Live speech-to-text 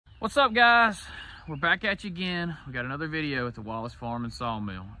What's up, guys? We're back at you again. We got another video at the Wallace Farm and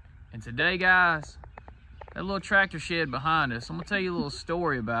Sawmill. And today, guys, that little tractor shed behind us, I'm gonna tell you a little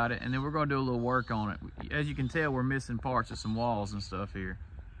story about it, and then we're gonna do a little work on it. As you can tell, we're missing parts of some walls and stuff here.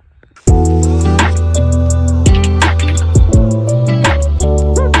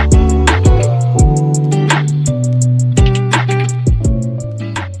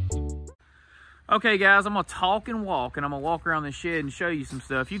 Okay, guys, I'm gonna talk and walk, and I'm gonna walk around the shed and show you some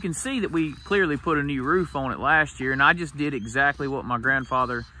stuff. You can see that we clearly put a new roof on it last year, and I just did exactly what my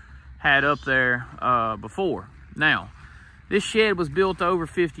grandfather had up there before. Now, this shed was built over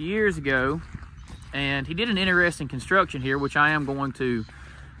 50 years ago, and he did an interesting construction here, which I am going to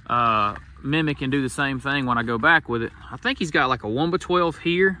mimic and do the same thing when I go back with it. I think he's got like a 1x12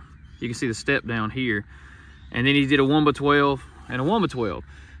 here. You can see the step down here. And then he did a 1x12 and a 1x12.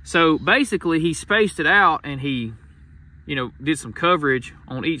 So basically he spaced it out, and he, did some coverage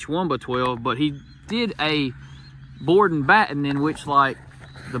on each 1x12, but he did a board and batten in which, like,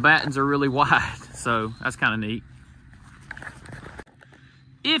 the battens are really wide. So that's kind of neat.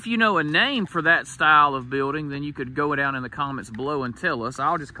 If you know a name for that style of building, then you could go down in the comments below and tell us.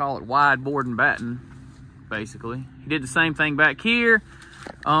 I'll just call it wide board and batten, basically. He did the same thing back here.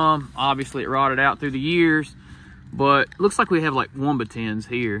 Obviously it rotted out through the years, but looks like we have like 1x10s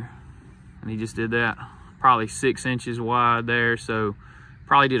here, and he just did that. Probably 6 inches wide there, so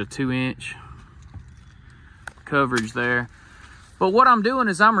probably did a 2-inch coverage there. But what I'm doing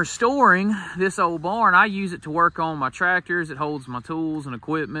is I'm restoring this old barn. I use it to work on my tractors. It holds my tools and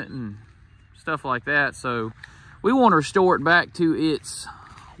equipment and stuff like that. So we want to restore it back to its,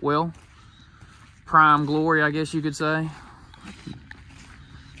 well, prime glory, I guess you could say.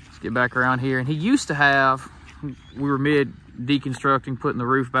 Let's get back around here. And he used to have, we were mid deconstructing, putting the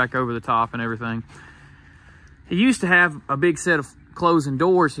roof back over the top and everything. He used to have a big set of closing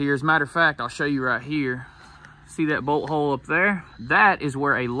doors here. As a matter of fact, I'll show you right here. See that bolt hole up there? That is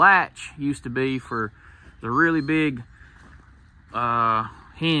where a latch used to be for the really big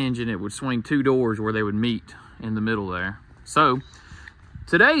hinge, and it would swing 2 doors where they would meet in the middle there. So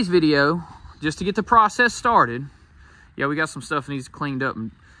today's video, just to get the process started, yeah, we got some stuff that needs cleaned up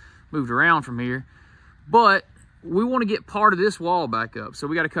and moved around from here, but we want to get part of this wall back up. So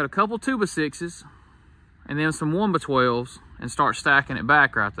we got to cut a couple 2x6s and then some 1x12s and start stacking it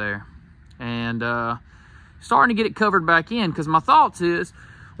back right there. And starting to get it covered back in, because my thoughts is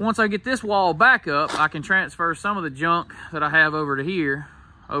once I get this wall back up, I can transfer some of the junk that I have over to here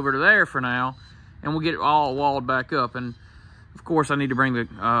over to there for now, and we'll get it all walled back up. And of course I need to bring the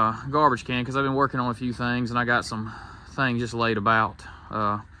garbage can, because I've been working on a few things and I got some things just laid about.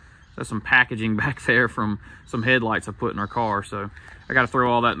 There's some packaging back there from some headlights I put in our car, so I got to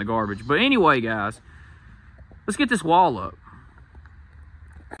throw all that in the garbage. But anyway, guys, let's get this wall up.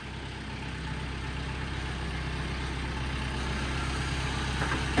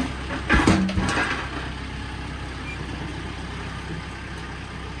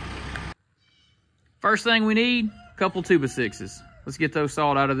 First thing we need, a couple 2x6s. Let's get those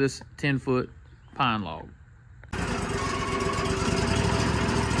sawed out of this 10-foot pine log.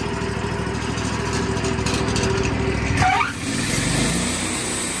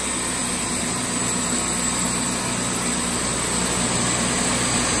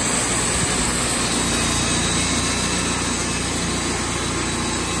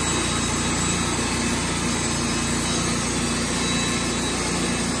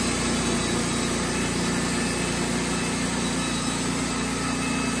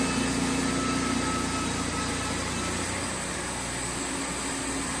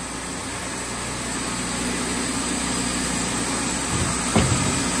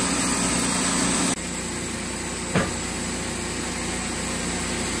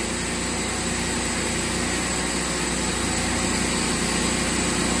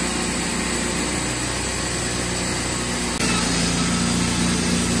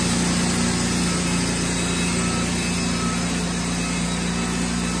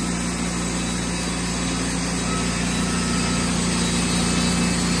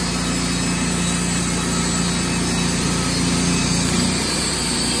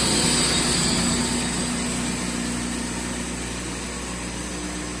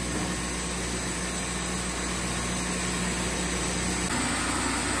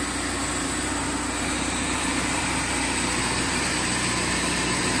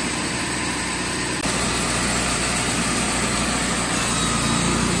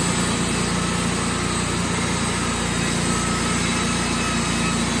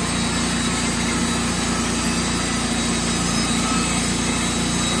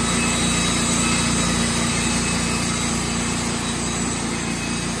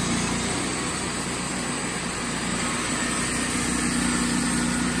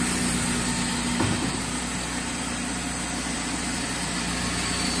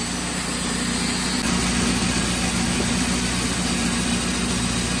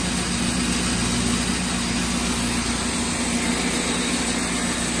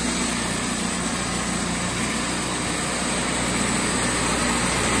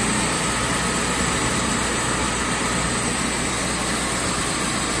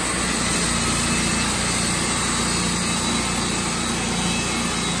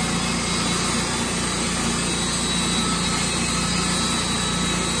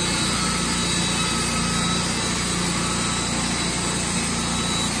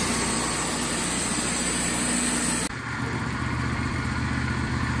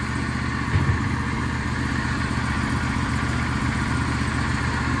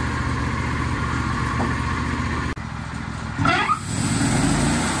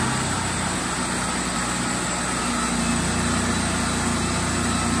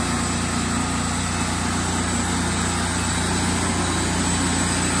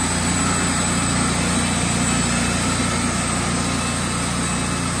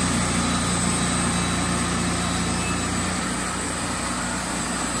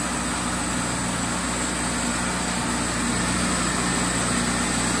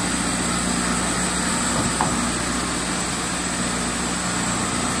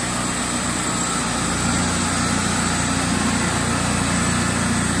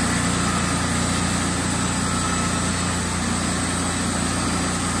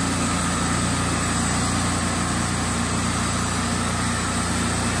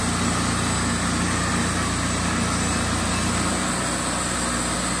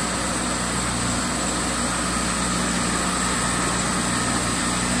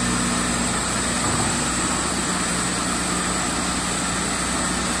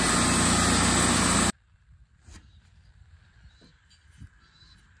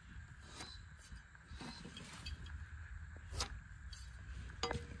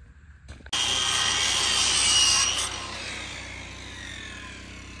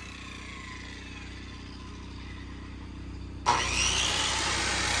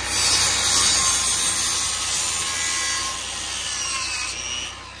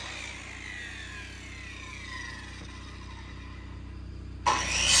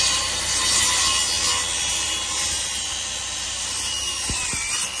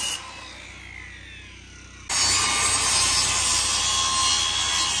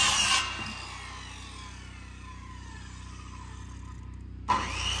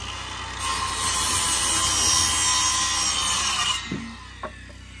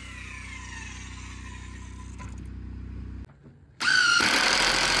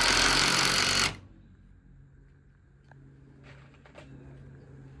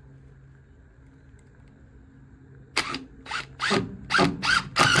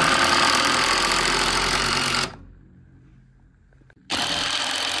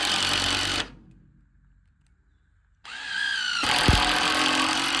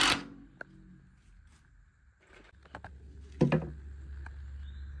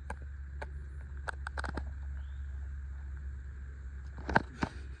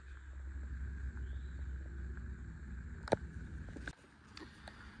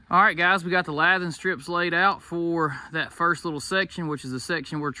 All right, guys, we got the lathing strips laid out for that first little section, which is the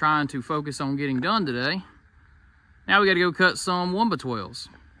section we're trying to focus on getting done today. Now we got to go cut some 1x12s.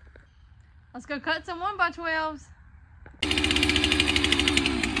 Let's go cut some 1x12s.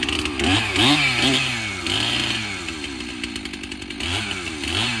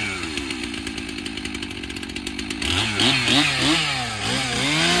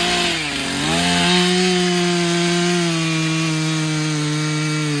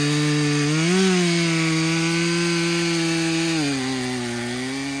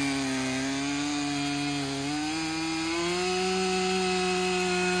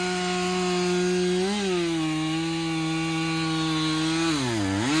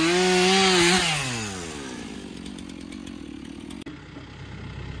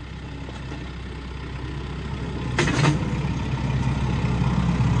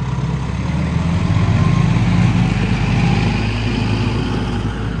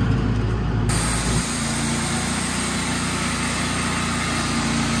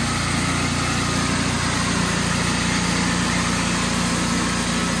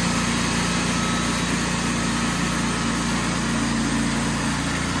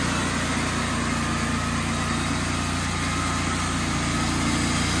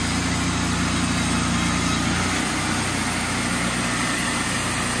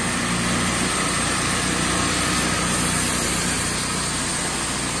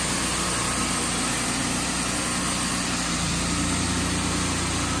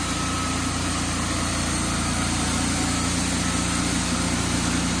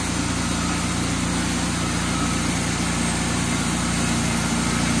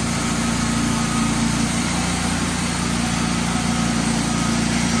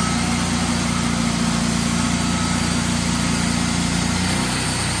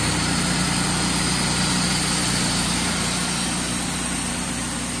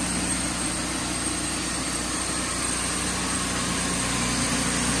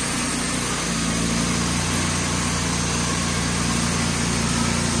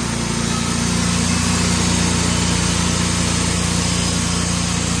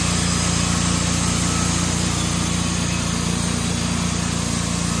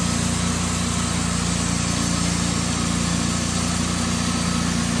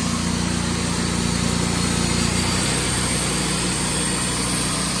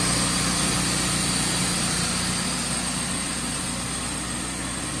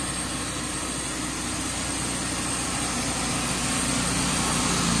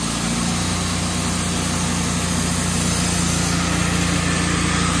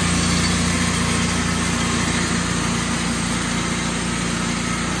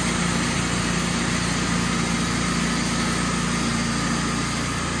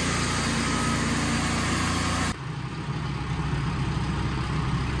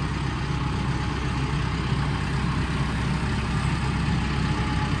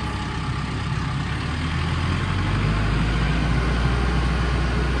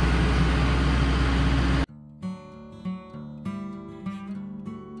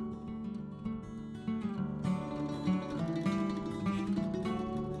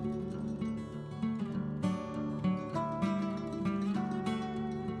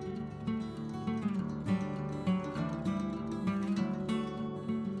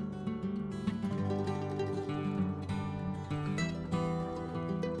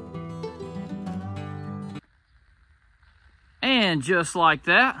 And just like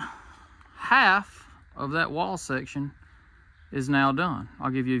that, half of that wall section is now done. I'll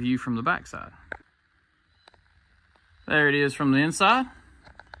give you a view from the back side. There it is from the inside.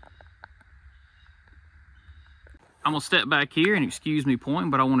 I'm gonna step back here and excuse me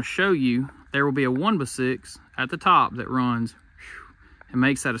pointing, but I want to show you there will be a 1x6 at the top that runs and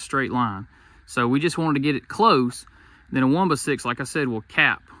makes that a straight line. So we just wanted to get it close. Then a 1x6, like I said, will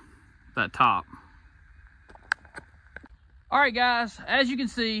cap that top. All right, guys, as you can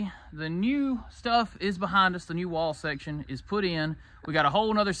see, the new stuff is behind us. The new wall section is put in. We got a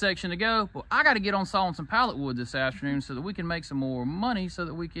whole nother section to go, but I got to get on sawing some pallet wood this afternoon so that we can make some more money so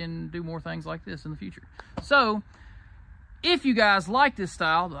that we can do more things like this in the future. So if you guys like this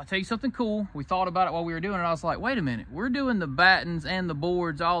style, I'll tell you something cool. We thought about it while we were doing it. I was like, wait a minute, we're doing the battens and the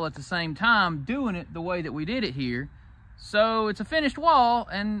boards all at the same time, doing it the way that we did it here. So it's a finished wall,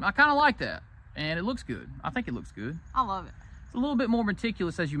 and I kind of like that. And it looks good. I think it looks good. I love it. It's a little bit more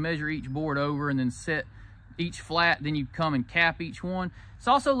meticulous as you measure each board over and then set each flat, then you come and cap each one. It's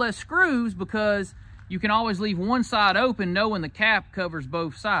also less screws because you can always leave one side open knowing the cap covers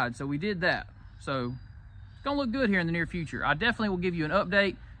both sides. So we did that. So it's gonna look good here in the near future. I definitely will give you an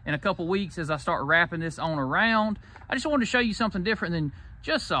update in a couple weeks as I start wrapping this on around. I just wanted to show you something different than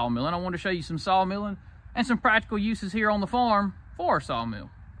just sawmilling. I wanted to show you some sawmilling and some practical uses here on the farm for a sawmill.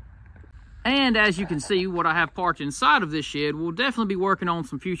 And as you can see, what I have parked inside of this shed, we'll definitely be working on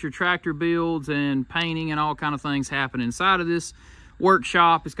some future tractor builds and painting and all kind of things happen inside of this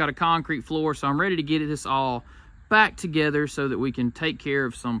workshop. It's got a concrete floor, so I'm ready to get this all back together so that we can take care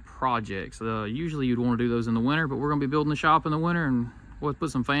of some projects. Usually you'd want to do those in the winter, but we're going to be building the shop in the winter, and we'll put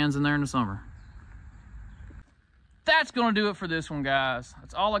some fans in there in the summer. That's going to do it for this one, guys.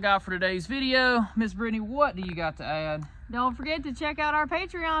 That's all I got for today's video. Miss Brittany, what do you got to add? Don't forget to check out our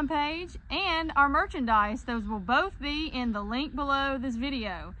Patreon page and our merchandise. Those will both be in the link below this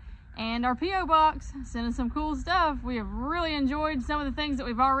video. And our P.O. box, sending some cool stuff. We have really enjoyed some of the things that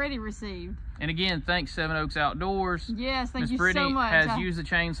we've already received. And again, thanks Seven Oaks Outdoors. Yes, thank Miss you Brittany so much. has used the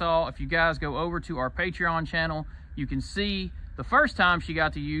chainsaw. If you guys go over to our Patreon channel, you can see the first time she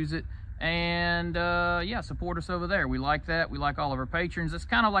got to use it. And yeah, support us over there. We like that. We like all of our patrons. It's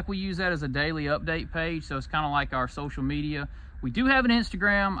kind of like we use that as a daily update page, so it's kind of like our social media. We do have an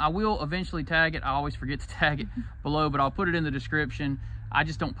Instagram. I will eventually tag it. I always forget to tag it below, but I'll put it in the description. I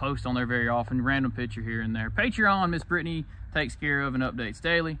just don't post on there very often. Random picture here and there. Patreon, Miss Brittany takes care of and updates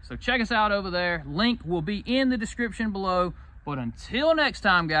daily, so check us out over there. Link will be in the description below. But until next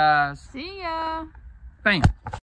time, guys. See ya. Bam.